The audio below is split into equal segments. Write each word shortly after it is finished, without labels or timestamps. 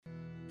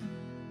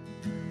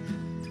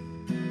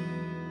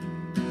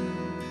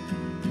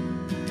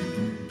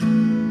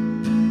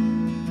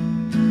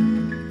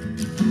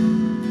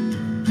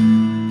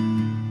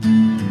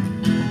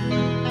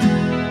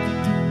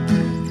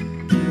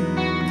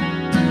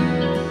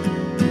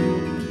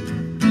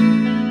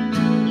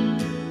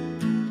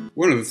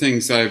One of the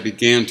things I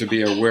began to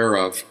be aware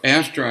of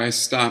after I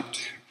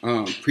stopped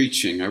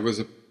preaching, I was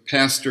a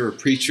pastor, a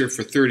preacher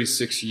for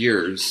 36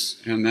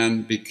 years, and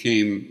then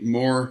became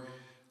more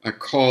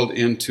called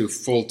into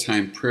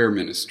full-time prayer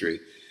ministry.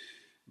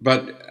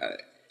 But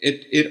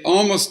it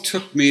almost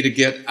took me to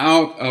get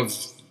out of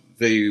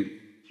the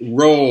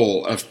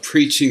role of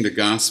preaching the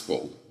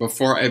gospel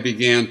before I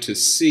began to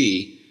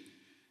see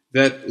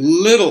that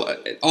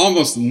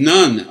almost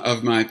none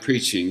of my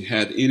preaching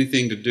had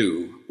anything to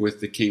do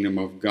with the kingdom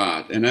of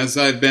God. And as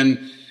I've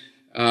been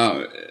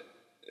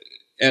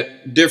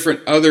at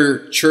different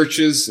other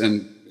churches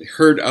and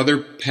heard other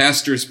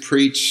pastors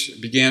preach,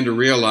 began to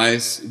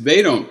realize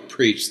they don't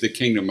preach the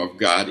kingdom of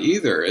God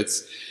either.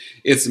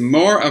 It's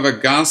more of a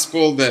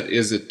gospel that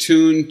is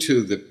attuned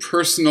to the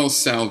personal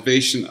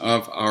salvation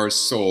of our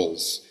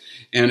souls.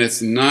 And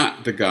it's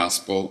not the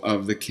gospel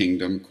of the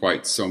kingdom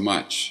quite so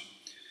much.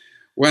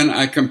 When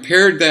I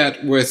compared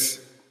that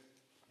with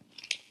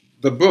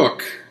the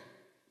book,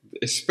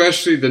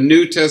 especially the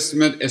New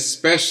Testament,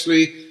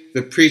 especially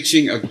the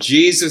preaching of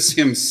Jesus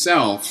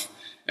himself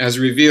as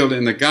revealed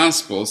in the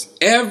Gospels,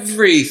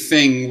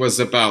 everything was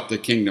about the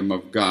kingdom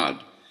of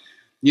God.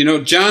 You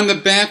know, John the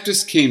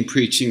Baptist came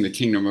preaching the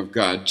kingdom of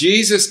God.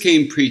 Jesus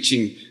came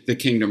preaching the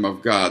kingdom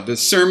of God. The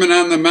Sermon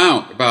on the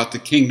Mount about the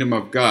kingdom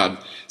of God.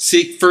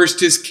 Seek first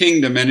his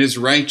kingdom and his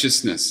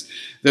righteousness.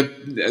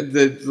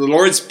 The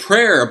Lord's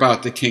Prayer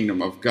about the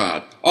kingdom of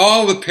God.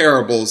 All the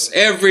parables,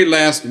 every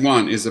last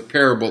one is a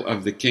parable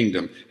of the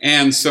kingdom,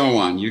 and so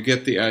on. You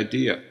get the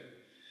idea.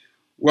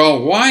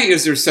 Well, why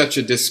is there such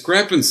a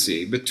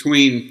discrepancy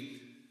between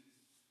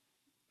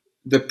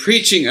the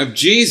preaching of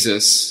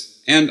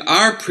Jesus and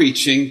our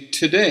preaching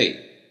today?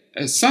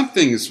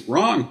 Something's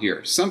wrong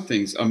here.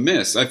 Something's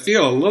amiss. I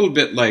feel a little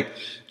bit like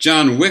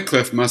John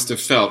Wycliffe must have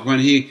felt when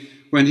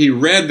he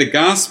read the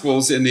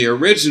Gospels in the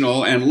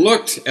original and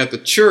looked at the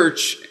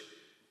church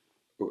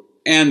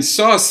and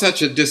saw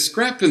such a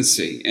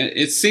discrepancy.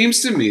 It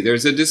seems to me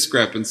there's a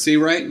discrepancy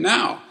right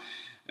now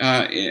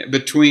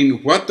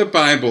between what the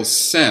Bible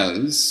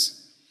says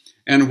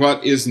and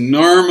what is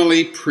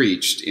normally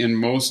preached in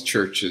most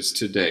churches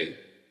today.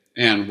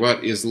 And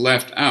what is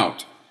left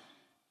out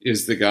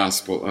is the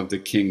gospel of the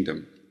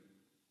kingdom.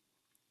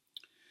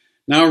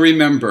 Now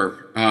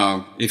remember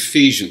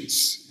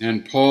Ephesians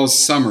and Paul's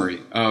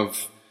summary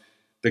of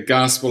the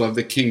gospel of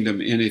the kingdom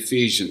in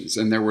Ephesians.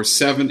 And there were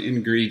 7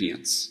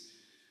 ingredients.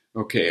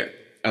 Okay,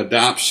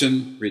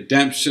 adoption,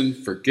 redemption,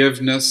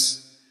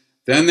 forgiveness.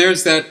 Then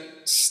there's that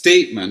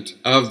statement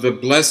of the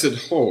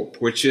blessed hope,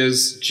 which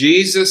is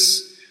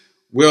Jesus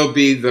will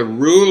be the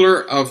ruler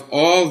of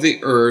all the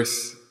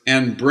earth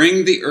and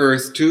bring the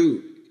earth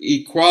to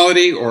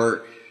equality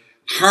or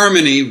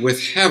harmony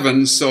with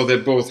heaven, so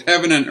that both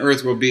heaven and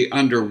earth will be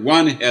under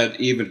one head,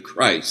 even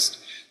Christ,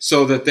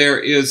 so that there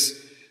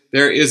is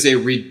a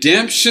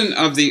redemption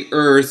of the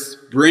earth,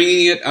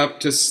 bringing it up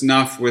to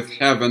snuff with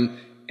heaven,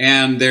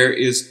 and there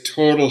is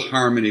total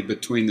harmony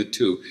between the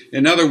two.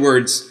 In other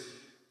words,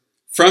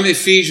 from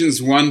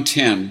Ephesians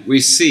 1:10,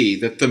 we see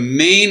that the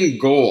main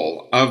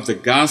goal of the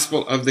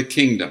gospel of the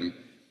kingdom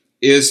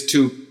is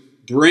to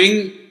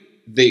bring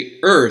the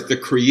earth, the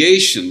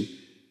creation,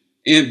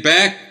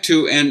 back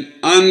to an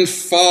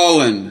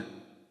unfallen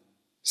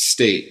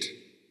state,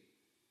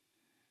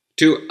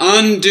 to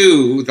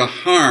undo the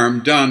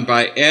harm done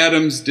by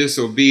Adam's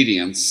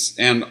disobedience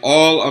and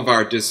all of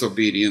our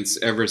disobedience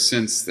ever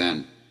since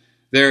then.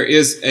 There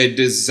is a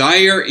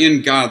desire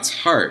in God's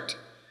heart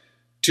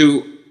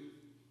to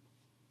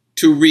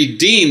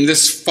redeem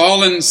this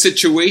fallen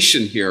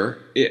situation here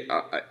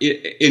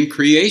in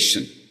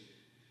creation.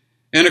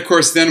 And of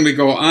course, then we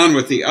go on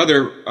with the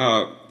other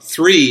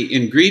 3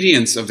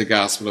 ingredients of the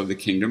gospel of the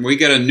kingdom. We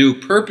get a new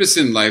purpose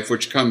in life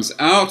which comes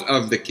out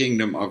of the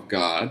kingdom of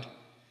God,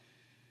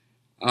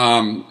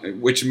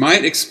 which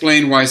might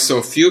explain why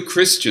so few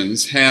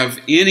Christians have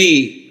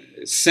any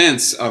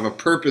sense of a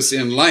purpose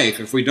in life.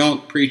 If we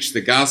don't preach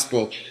the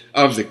gospel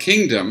of the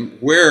kingdom,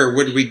 where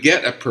would we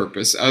get a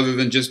purpose other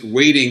than just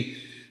waiting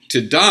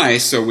to die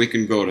so we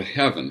can go to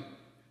heaven?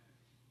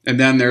 And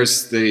then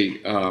there's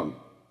the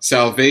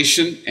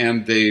salvation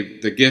and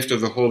the gift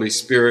of the Holy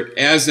Spirit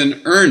as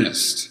an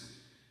earnest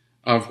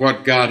of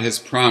what God has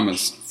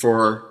promised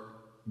for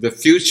the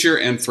future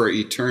and for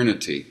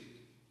eternity.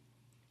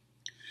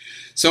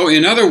 So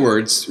in other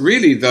words,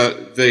 really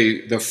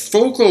the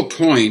focal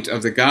point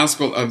of the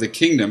gospel of the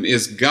kingdom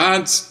is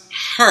God's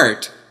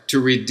heart to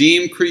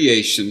redeem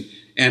creation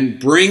and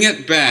bring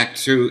it back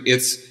to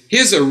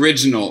his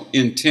original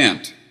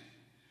intent,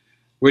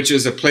 which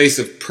is a place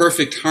of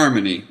perfect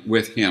harmony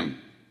with him.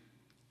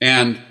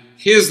 And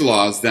his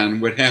laws then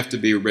would have to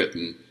be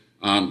written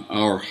on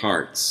our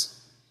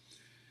hearts.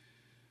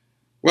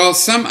 Well,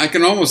 I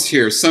can almost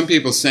hear some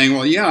people saying,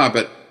 well, yeah,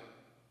 but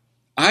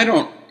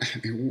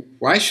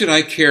why should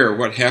I care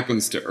what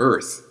happens to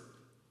earth?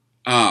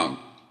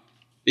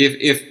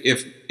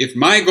 If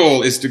my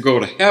goal is to go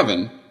to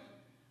heaven,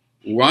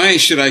 why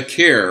should I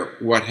care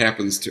what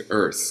happens to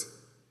earth?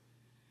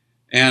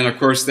 And of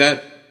course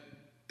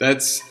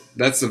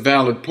that's a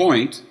valid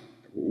point,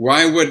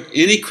 Why would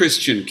any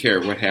Christian care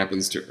what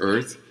happens to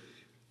earth?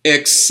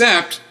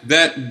 Except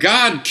that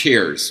God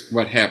cares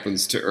what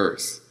happens to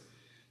earth.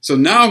 So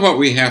now what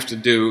we have to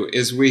do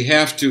is we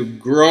have to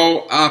grow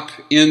up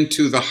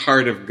into the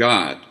heart of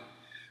God.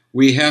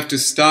 We have to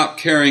stop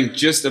caring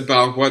just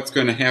about what's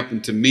going to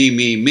happen to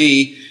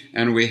me,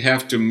 and we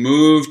have to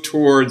move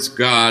towards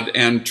God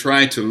and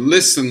try to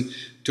listen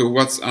to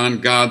what's on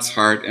God's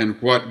heart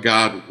and what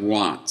God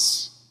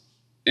wants.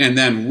 And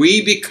then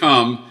we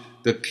become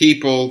the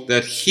people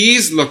that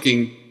He's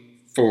looking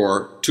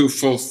for to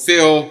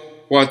fulfill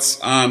what's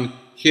on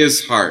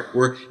His heart.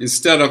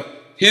 Instead of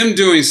Him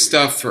doing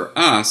stuff for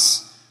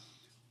us,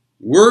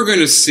 we're going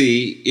to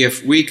see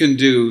if we can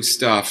do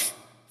stuff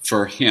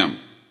for Him.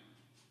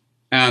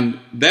 And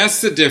that's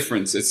the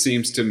difference, it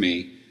seems to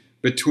me,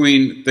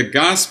 between the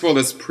gospel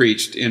that's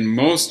preached in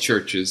most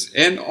churches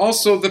and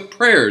also the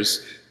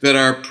prayers that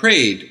are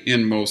prayed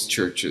in most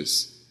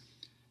churches,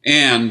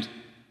 and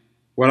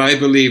what I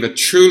believe a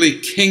truly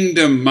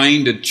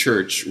kingdom-minded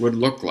church would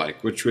look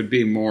like, which would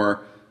be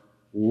more,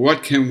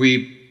 what can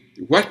we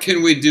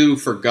do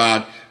for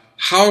God?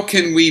 How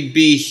can we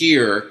be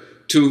here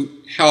to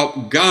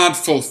help God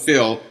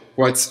fulfill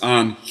what's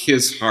on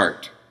His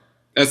heart?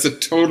 That's a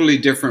totally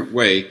different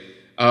way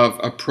of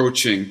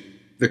approaching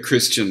the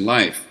Christian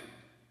life.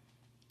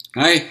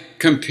 I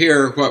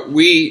compare what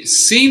we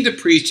seem to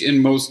preach in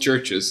most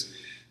churches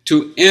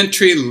to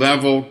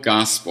entry-level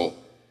gospel.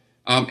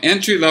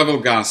 Entry-level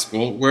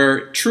gospel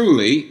where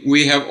truly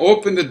we have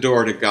opened the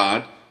door to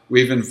God,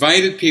 we've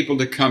invited people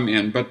to come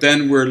in, but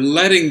then we're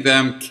letting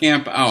them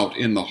camp out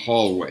in the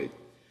hallway.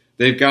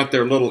 They've got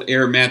their little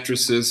air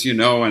mattresses,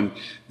 and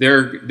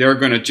they're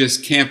going to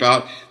just camp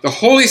out. The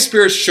Holy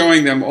Spirit's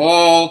showing them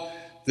all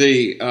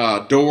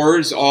the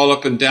doors all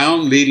up and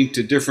down leading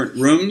to different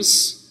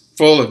rooms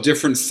full of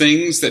different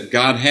things that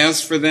God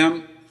has for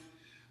them.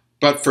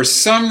 But for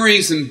some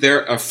reason,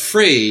 they're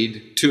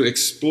afraid to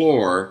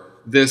explore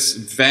this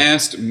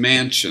vast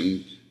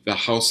mansion, the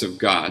house of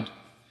God.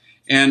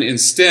 And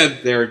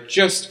instead, they're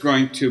just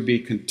going to be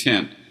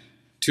content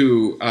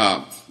to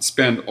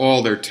spend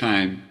all their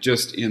time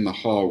just in the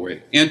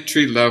hallway.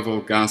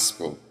 Entry-level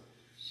gospel.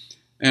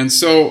 And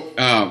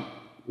so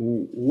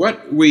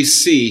what we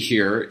see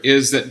here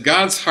is that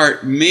God's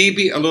heart may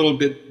be a little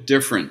bit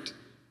different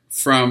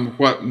from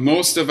what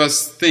most of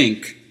us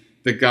think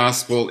the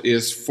gospel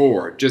is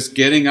for. Just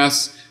getting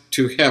us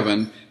to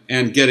heaven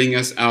and getting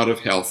us out of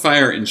hell.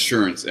 Fire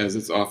insurance, as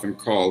it's often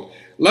called.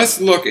 Let's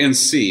look and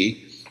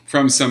see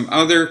from some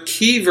other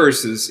key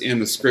verses in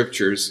the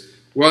Scriptures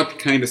what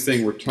kind of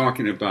thing we're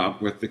talking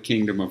about with the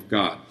kingdom of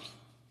God.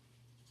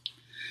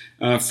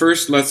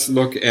 First, let's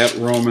look at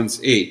Romans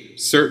 8.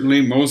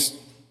 Certainly, most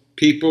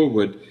people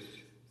would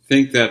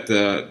think that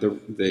the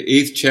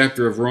 8th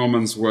chapter of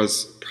Romans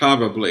was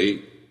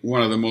probably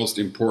one of the most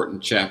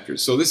important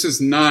chapters. So this is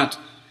not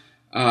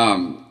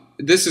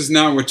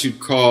what you'd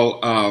call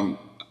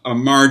a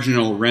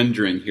marginal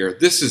rendering here.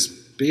 This is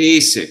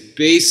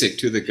basic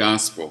to the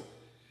gospel.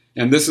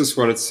 And this is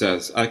what it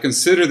says. I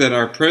consider that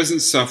our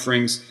present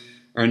sufferings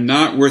are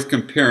not worth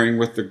comparing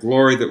with the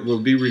glory that will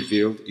be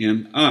revealed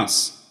in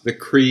us. The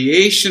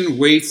creation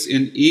waits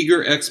in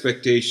eager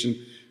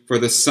expectation for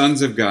the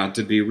sons of God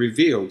to be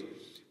revealed.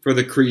 For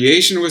the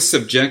creation was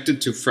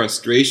subjected to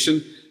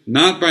frustration,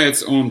 not by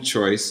its own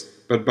choice,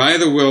 but by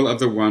the will of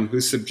the one who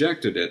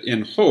subjected it,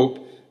 in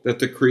hope that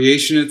the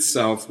creation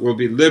itself will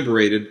be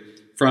liberated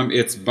from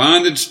its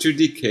bondage to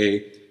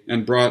decay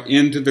and brought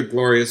into the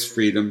glorious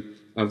freedom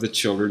of the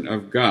children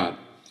of God.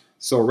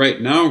 So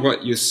right now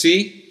what you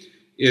see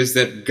is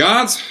that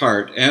God's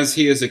heart, as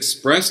He has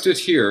expressed it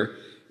here,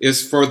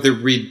 is for the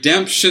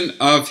redemption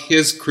of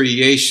His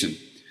creation.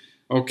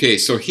 Okay,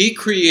 so He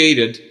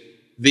created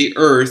the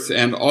earth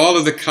and all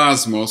of the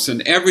cosmos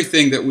and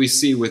everything that we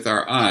see with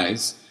our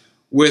eyes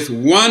with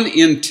one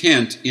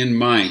intent in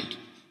mind.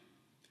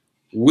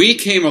 We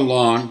came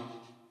along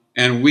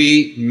and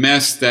we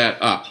messed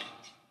that up.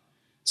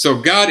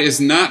 So God is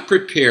not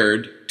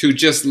prepared to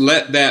just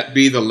let that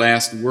be the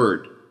last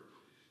word.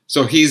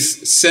 So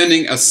He's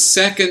sending a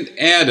second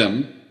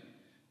Adam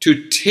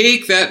to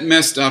take that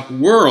messed up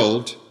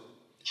world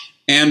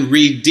and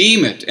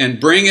redeem it and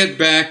bring it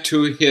back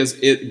to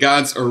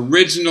God's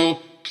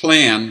original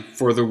plan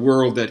for the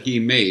world that He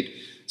made.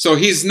 So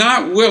He's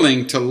not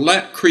willing to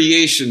let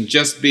creation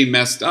just be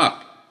messed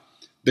up.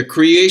 The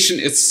creation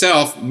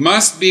itself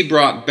must be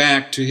brought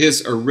back to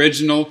His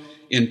original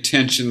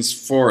intentions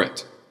for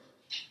it.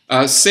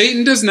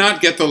 Satan does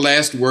not get the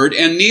last word,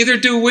 and neither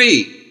do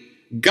we.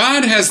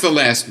 God has the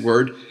last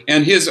word,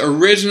 and His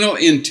original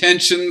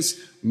intentions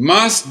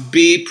must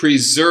be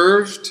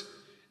preserved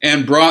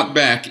and brought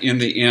back in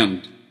the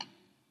end.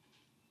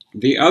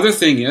 The other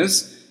thing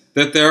is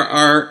that there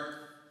are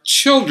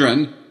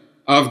children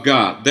of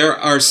God. There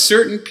are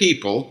certain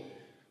people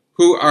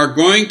who are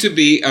going to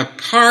be a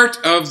part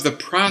of the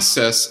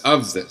process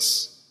of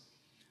this.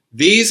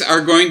 These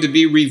are going to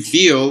be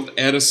revealed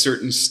at a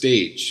certain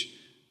stage.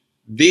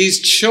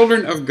 These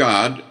children of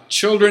God,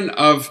 children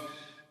of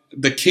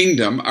the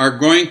kingdom are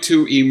going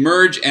to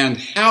emerge and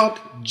help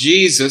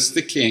Jesus,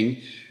 the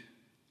King,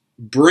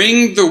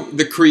 bring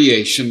the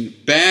creation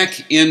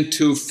back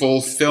into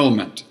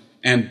fulfillment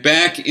and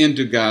back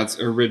into God's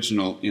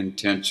original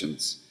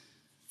intentions.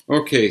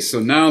 Okay, so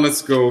now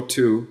let's go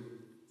to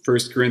 1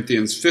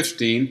 Corinthians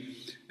 15,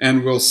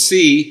 and we'll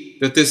see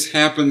that this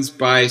happens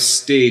by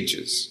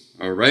stages.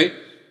 All right?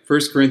 1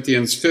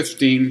 Corinthians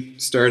 15,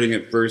 starting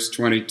at verse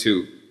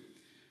 22.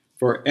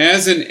 For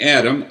as in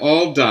Adam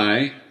all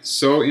die,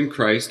 so in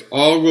Christ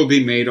all will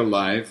be made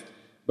alive,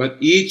 but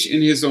each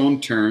in his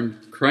own turn,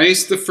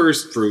 Christ the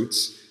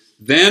firstfruits,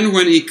 then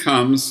when he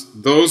comes,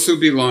 those who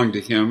belong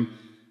to him,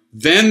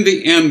 then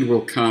the end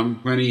will come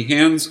when he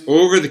hands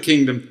over the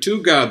kingdom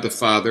to God the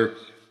Father,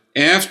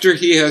 after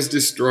he has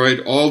destroyed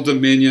all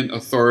dominion,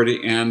 authority,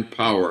 and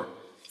power.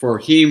 For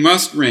he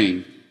must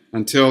reign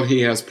until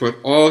he has put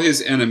all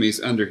his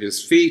enemies under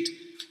his feet,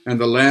 and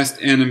the last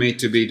enemy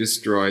to be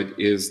destroyed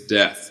is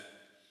death.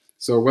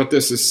 So what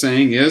this is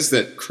saying is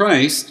that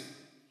Christ,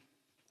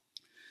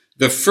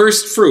 the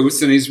first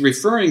fruits, and he's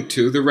referring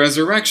to the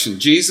resurrection.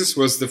 Jesus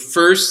was the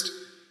first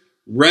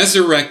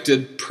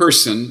resurrected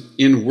person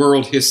in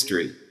world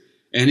history,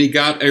 and he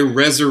got a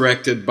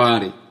resurrected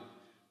body.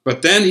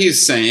 But then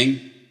he's saying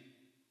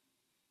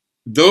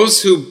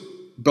those who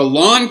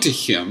belong to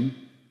him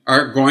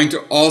are going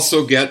to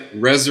also get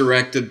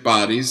resurrected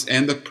bodies,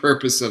 and the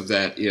purpose of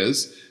that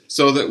is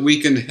so that we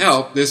can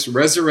help this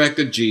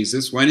resurrected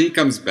Jesus, when he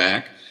comes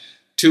back,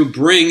 to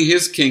bring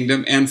his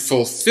kingdom and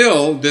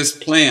fulfill this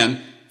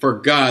plan for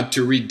God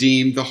to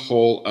redeem the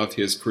whole of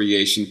his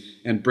creation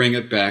and bring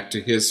it back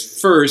to his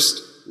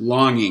first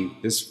longing,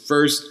 his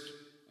first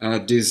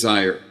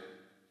desire.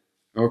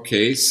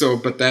 Okay, so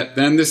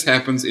then this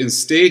happens in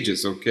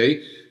stages,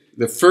 okay?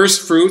 The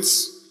first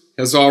fruits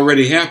has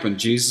already happened.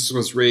 Jesus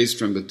was raised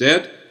from the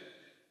dead.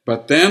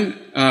 But then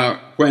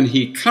when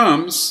he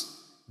comes,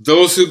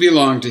 those who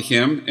belong to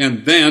him,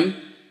 and then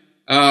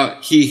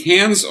he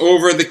hands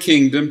over the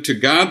kingdom to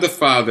God the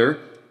Father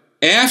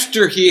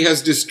after he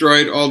has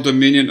destroyed all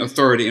dominion,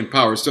 authority, and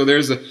power. So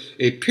there's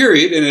a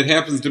period, and it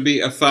happens to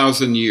be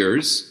 1,000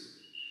 years,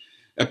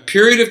 a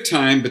period of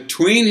time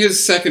between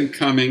his second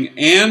coming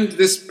and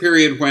this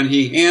period when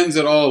he hands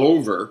it all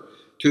over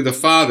to the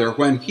Father,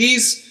 when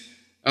he's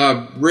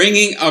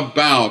bringing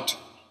about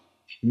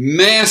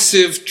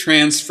massive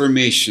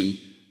transformation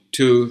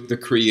to the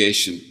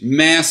creation.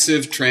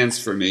 Massive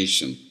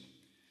transformation.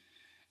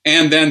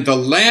 And then the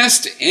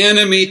last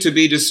enemy to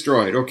be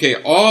destroyed.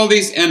 Okay, all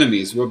these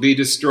enemies will be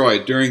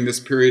destroyed during this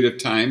period of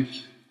time.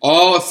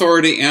 All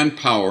authority and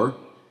power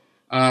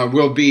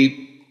will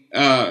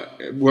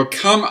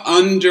come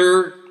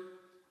under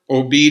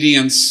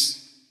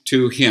obedience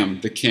to him,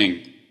 the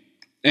King.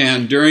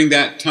 And during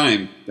that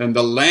time, then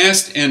the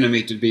last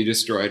enemy to be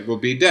destroyed will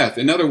be death.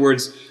 In other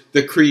words,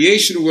 the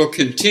creation will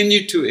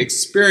continue to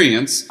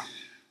experience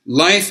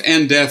life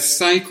and death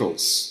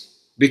cycles.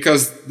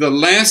 Because the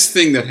last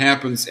thing that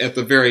happens at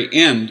the very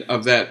end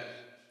of that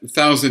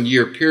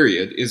 1,000-year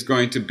period is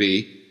going to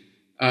be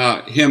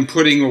him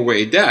putting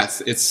away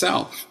death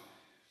itself.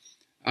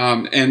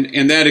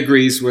 And that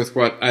agrees with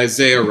what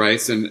Isaiah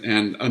writes, and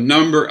a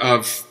number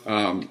of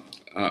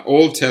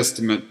Old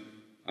Testament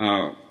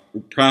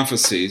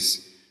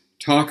prophecies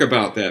talk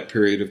about that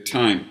period of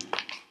time.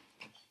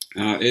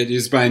 It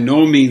is by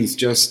no means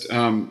just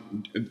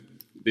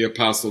the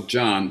Apostle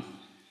John.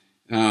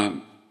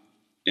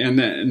 And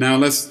now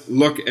let's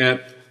look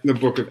at the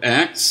book of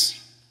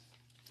Acts.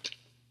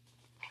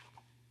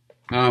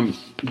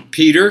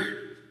 Peter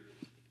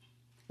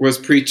was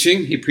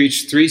preaching. He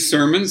preached 3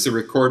 sermons. They're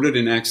recorded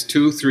in Acts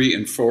 2, 3,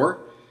 and 4.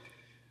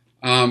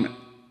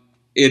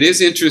 It is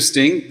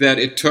interesting that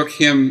it took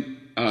him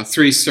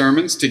 3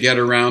 sermons to get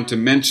around to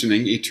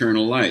mentioning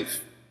eternal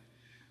life.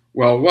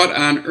 Well, what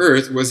on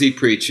earth was he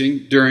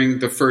preaching during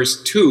the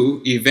first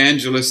 2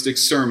 evangelistic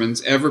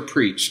sermons ever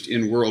preached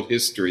in world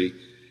history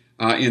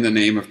in the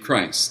name of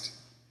Christ?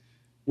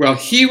 Well,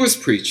 he was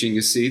preaching,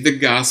 you see, the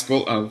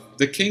gospel of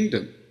the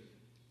kingdom.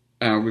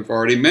 We've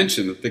already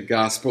mentioned that the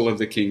gospel of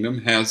the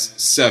kingdom has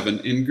 7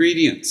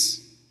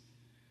 ingredients.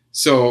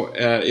 So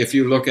if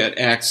you look at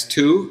Acts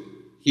 2,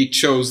 he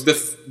chose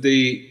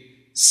the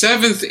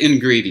 7th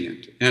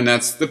ingredient, and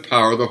that's the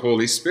power of the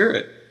Holy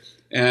Spirit.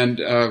 And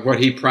what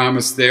he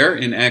promised there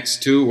in Acts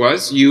 2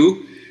 was,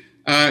 you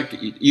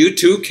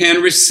too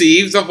can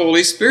receive the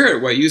Holy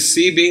Spirit. What you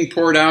see being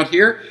poured out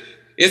here,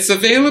 it's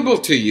available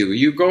to you.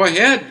 You go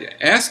ahead,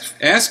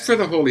 ask for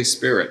the Holy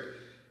Spirit.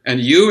 And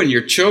you and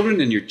your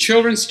children and your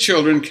children's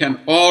children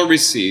can all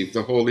receive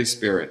the Holy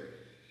Spirit.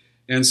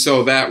 And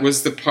so that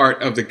was the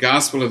part of the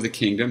gospel of the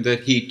kingdom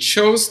that he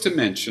chose to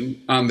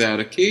mention on that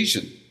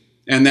occasion.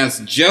 And that's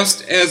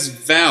just as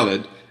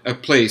valid a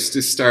place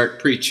to start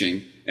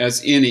preaching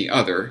as any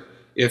other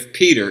if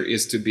Peter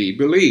is to be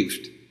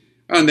believed.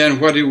 And then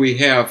what do we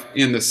have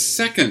in the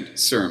second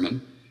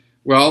sermon?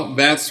 Well,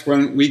 that's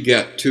when we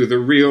get to the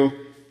real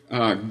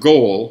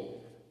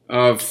goal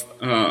of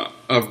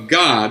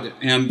God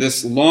and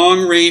this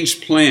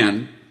long-range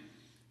plan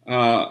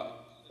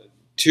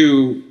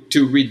to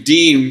to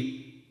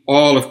redeem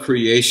all of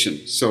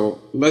creation. So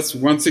let's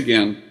once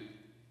again,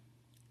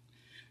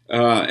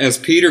 as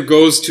Peter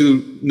goes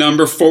to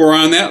number 4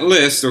 on that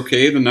list,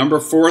 okay, the number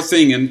 4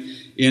 thing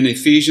in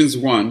Ephesians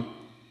 1,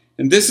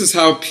 and this is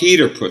how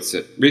Peter puts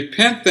it.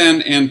 Repent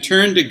then and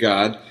turn to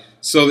God,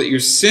 so that your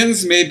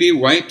sins may be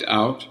wiped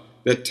out,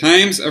 that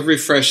times of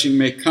refreshing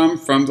may come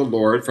from the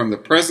Lord, from the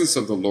presence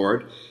of the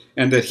Lord,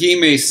 and that he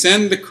may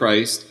send the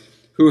Christ,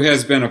 who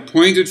has been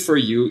appointed for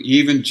you,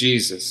 even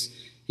Jesus.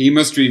 He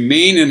must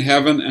remain in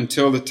heaven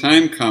until the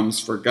time comes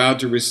for God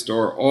to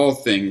restore all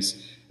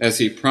things, as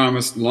he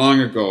promised long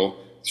ago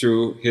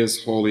through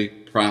his holy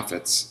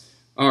prophets.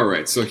 All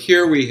right, so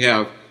here we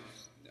have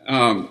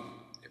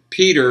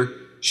Peter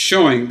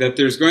showing that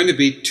there's going to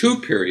be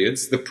 2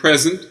 periods, the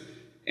present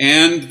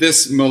and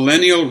this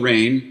millennial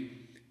reign,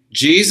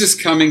 Jesus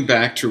coming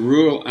back to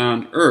rule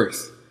on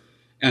earth.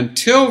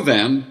 Until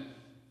then,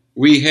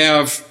 we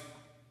have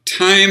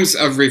times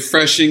of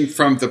refreshing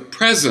from the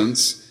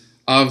presence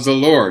of the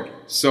Lord.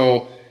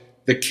 So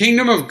the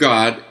kingdom of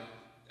God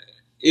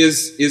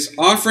is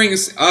offering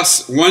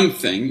us one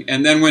thing,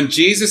 and then when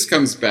Jesus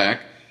comes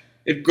back,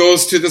 it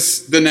goes to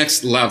the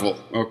next level,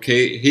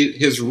 okay?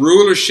 His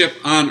rulership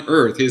on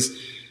earth, his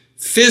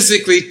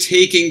physically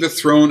taking the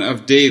throne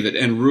of David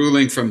and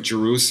ruling from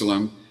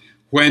Jerusalem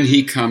when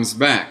he comes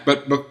back.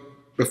 But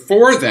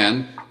before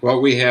then,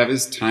 what we have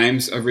is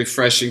times of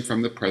refreshing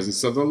from the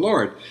presence of the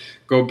Lord.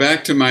 Go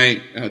back to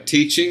my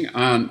teaching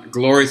on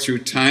glory through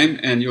time,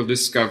 and you'll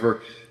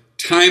discover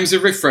times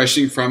of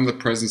refreshing from the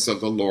presence of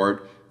the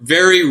Lord.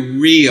 Very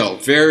real,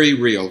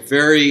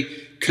 very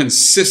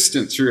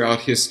consistent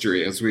throughout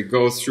history as we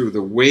go through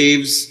the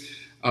waves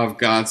of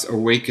God's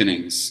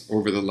awakenings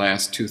over the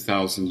last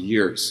 2,000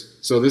 years.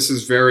 So this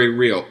is very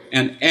real.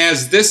 And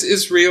as this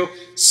is real,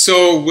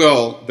 so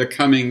will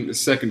the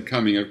second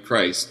coming of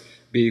Christ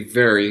be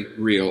very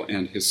real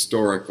and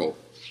historical.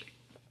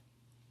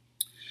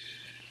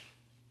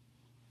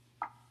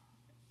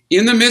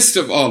 In the midst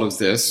of all of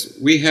this,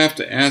 we have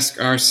to ask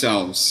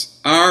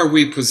ourselves, are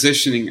we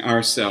positioning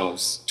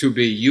ourselves to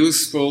be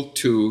useful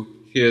to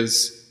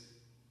his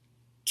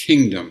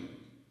kingdom?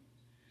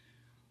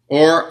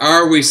 Or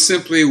are we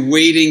simply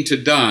waiting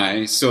to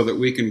die so that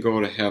we can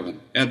go to heaven?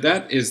 And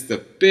that is the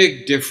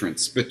big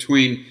difference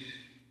between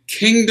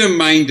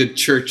kingdom-minded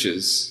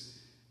churches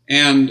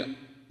and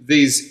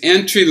these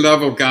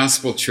entry-level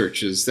gospel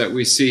churches that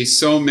we see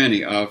so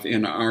many of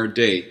in our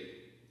day.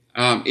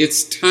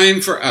 It's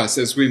time for us,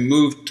 as we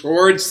move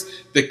towards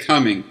the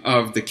coming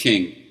of the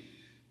King,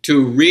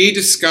 to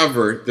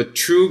rediscover the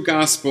true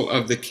gospel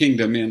of the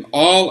kingdom in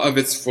all of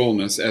its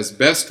fullness as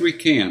best we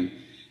can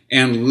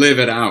and live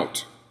it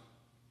out.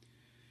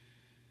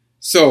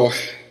 So,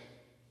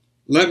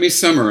 let me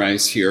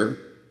summarize here.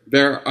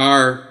 There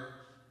are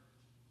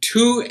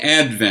 2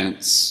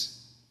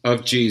 advents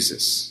of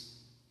Jesus.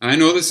 I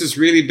know this is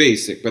really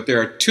basic, but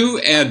there are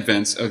 2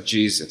 advents of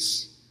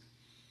Jesus.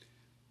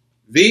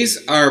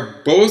 These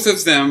are both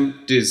of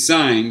them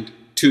designed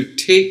to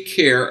take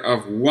care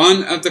of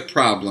one of the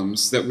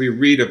problems that we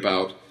read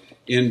about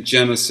in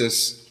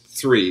Genesis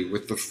 3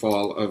 with the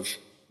fall of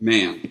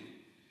man.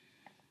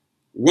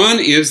 One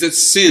is that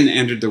sin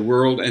entered the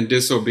world and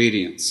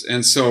disobedience,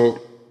 and so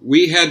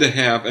we had to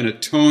have an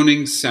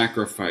atoning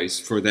sacrifice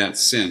for that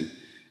sin,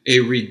 a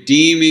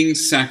redeeming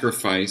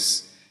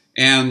sacrifice,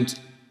 and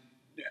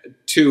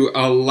to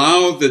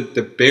allow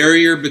the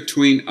barrier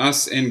between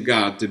us and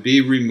God to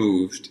be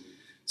removed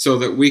so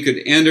that we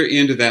could enter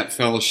into that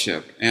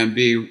fellowship and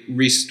be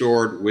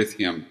restored with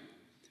him.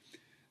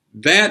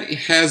 That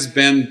has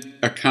been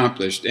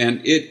accomplished, and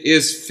it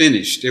is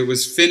finished. It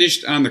was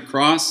finished on the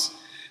cross.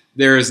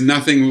 There is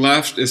nothing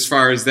left as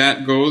far as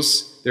that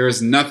goes. There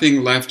is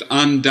nothing left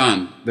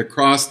undone. The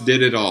cross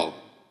did it all.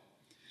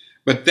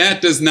 But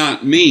that does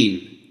not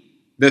mean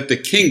that the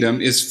kingdom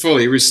is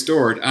fully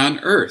restored on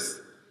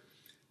earth.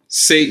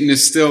 Satan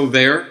is still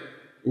there.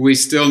 We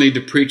still need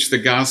to preach the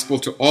gospel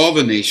to all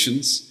the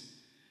nations.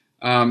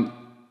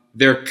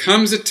 There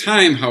comes a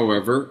time,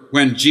 however,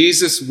 when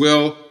Jesus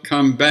will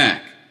come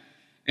back.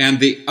 And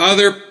the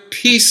other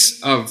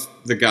piece of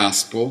the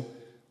gospel,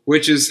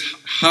 which is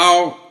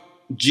how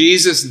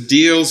Jesus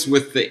deals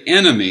with the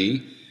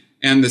enemy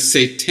and the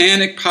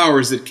satanic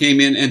powers that came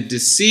in and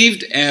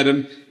deceived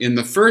Adam in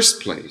the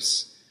first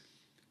place,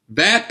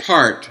 that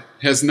part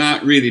has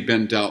not really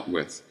been dealt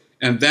with.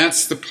 And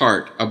that's the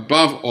part,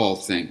 above all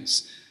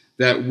things,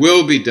 that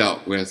will be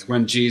dealt with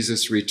when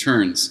Jesus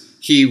returns.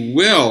 He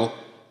will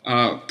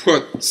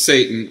put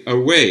Satan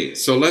away.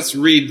 So let's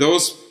read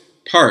those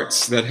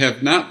parts that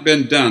have not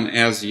been done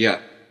as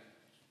yet.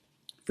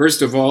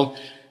 First of all,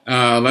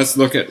 let's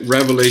look at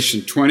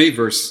Revelation 20,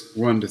 verse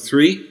 1 to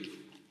 3.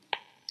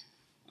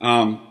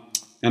 And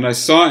I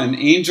saw an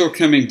angel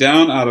coming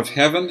down out of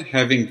heaven,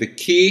 having the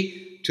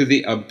key to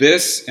the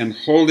abyss and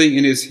holding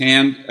in his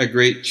hand a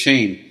great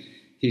chain.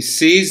 He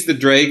seized the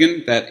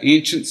dragon, that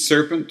ancient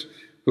serpent,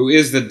 who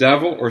is the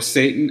devil or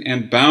Satan,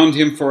 and bound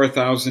him for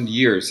 1,000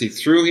 years. He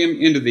threw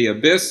him into the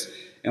abyss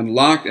and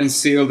locked and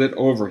sealed it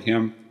over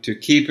him to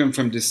keep him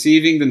from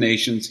deceiving the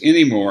nations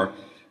anymore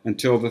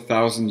until the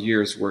 1,000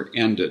 years were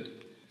ended.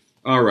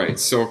 All right,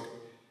 so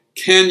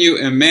can you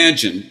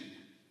imagine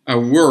a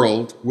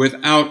world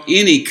without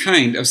any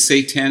kind of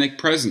satanic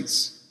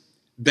presence?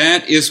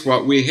 That is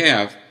what we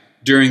have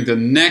during the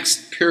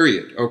next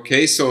period,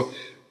 okay? So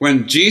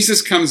when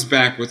Jesus comes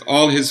back with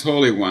all his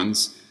holy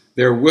ones,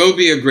 there will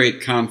be a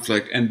great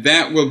conflict, and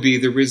that will be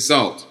the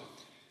result.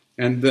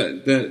 And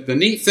the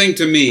neat thing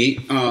to me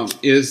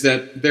is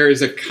that there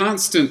is a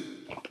constant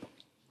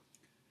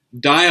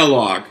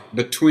dialogue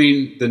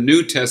between the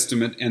New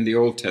Testament and the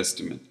Old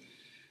Testament.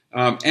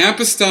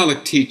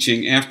 Apostolic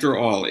teaching, after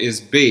all, is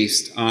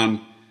based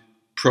on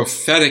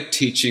prophetic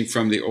teaching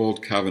from the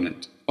Old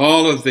Covenant.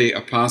 All of the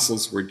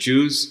apostles were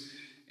Jews,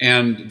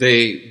 and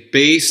they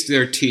based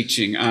their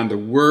teaching on the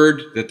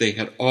word that they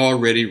had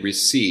already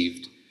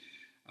received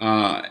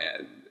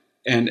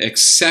and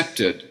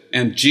accepted.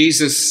 And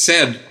Jesus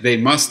said they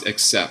must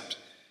accept.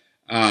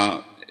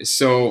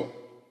 So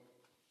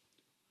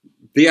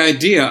the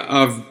idea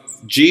of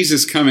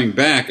Jesus coming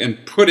back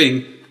and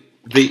putting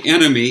the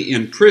enemy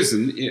in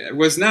prison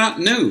was not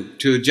new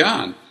to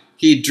John.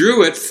 He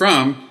drew it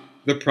from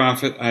the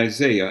prophet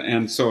Isaiah.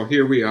 And so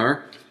here we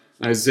are,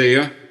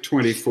 Isaiah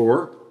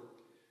 24,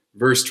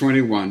 verse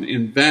 21.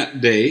 In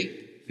that day,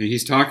 and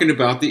he's talking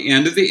about the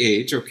end of the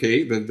age,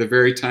 okay, the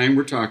very time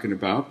we're talking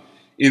about.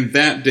 In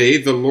that day,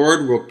 the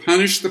Lord will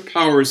punish the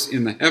powers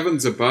in the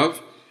heavens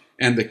above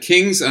and the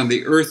kings on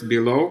the earth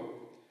below.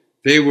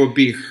 They will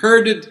be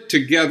herded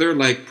together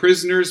like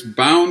prisoners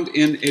bound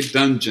in a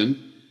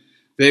dungeon.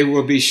 They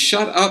will be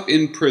shut up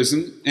in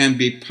prison and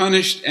be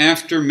punished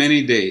after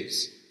many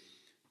days.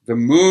 The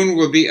moon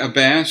will be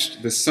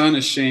abashed, the sun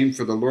ashamed,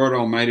 for the Lord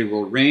Almighty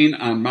will reign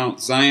on Mount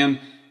Zion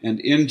and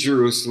in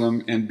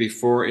Jerusalem and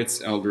before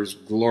its elders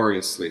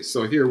gloriously.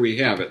 So here we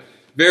have it,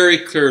 very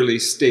clearly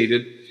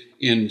stated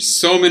in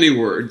so many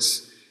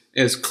words,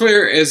 as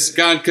clear as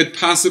God could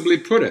possibly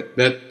put it,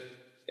 that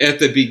at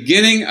the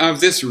beginning of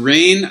this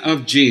reign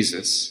of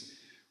Jesus,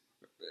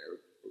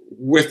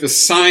 with the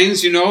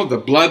signs,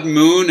 the blood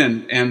moon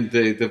and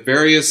the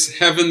various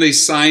heavenly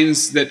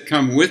signs that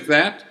come with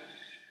that,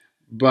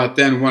 but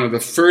then one of the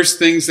first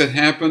things that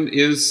happened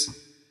is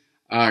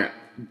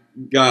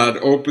God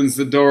opens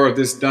the door of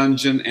this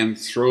dungeon and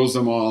throws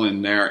them all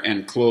in there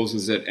and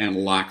closes it and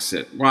locks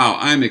it. Wow,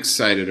 I'm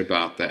excited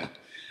about that.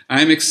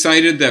 I'm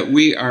excited that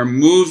we are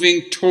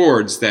moving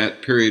towards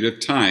that period of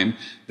time,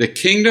 the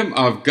kingdom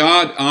of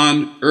God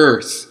on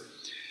earth.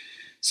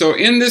 So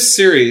in this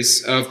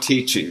series of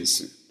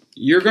teachings,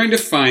 you're going to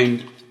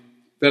find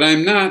that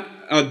I'm not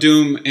a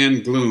doom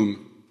and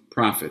gloom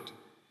prophet.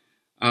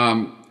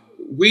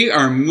 We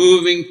are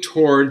moving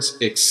towards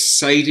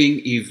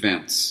exciting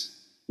events.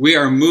 We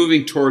are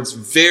moving towards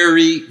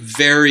very,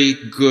 very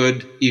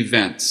good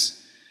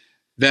events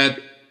that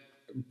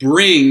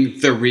bring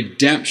the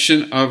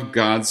redemption of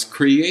God's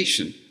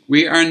creation.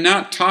 We are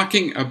not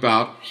talking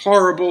about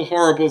horrible,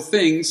 horrible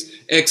things,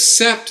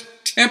 except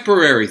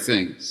temporary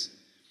things.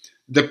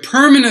 The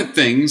permanent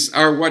things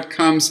are what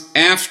comes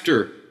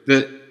after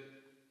the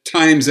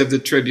times of the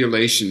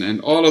tribulation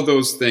and all of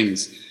those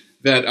things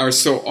that are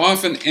so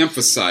often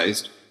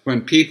emphasized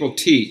when people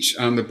teach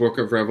on the book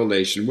of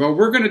Revelation. Well,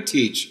 we're going to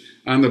teach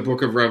on the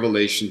book of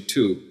Revelation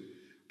too.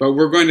 But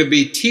we're going to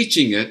be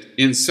teaching it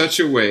in such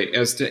a way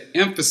as to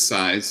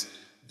emphasize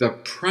the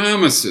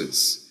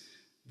promises,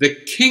 the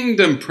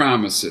kingdom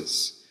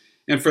promises.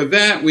 And for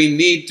that, we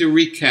need to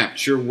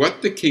recapture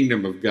what the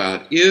kingdom of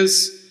God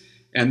is,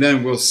 and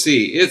then we'll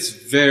see it's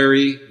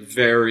very,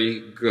 very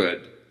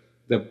good.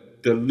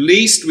 The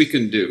least we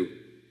can do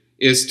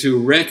is to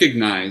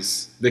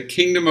recognize the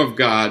kingdom of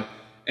God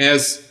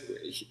as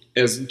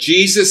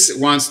Jesus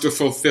wants to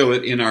fulfill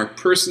it in our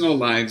personal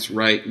lives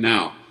right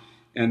now.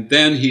 And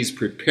then he's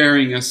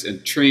preparing us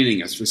and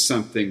training us for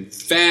something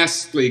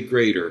vastly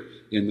greater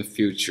in the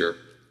future.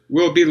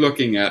 We'll be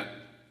looking at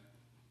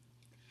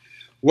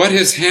what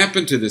has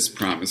happened to this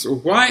promise, or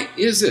why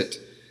is it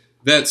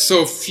that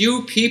so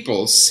few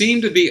people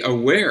seem to be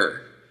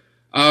aware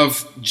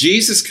of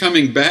Jesus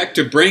coming back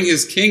to bring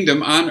his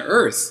kingdom on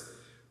earth.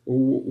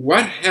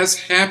 What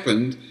has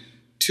happened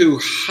to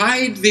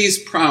hide these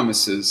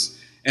promises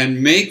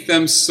and make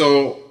them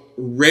so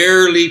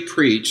rarely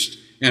preached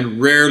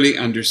and rarely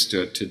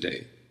understood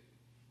today?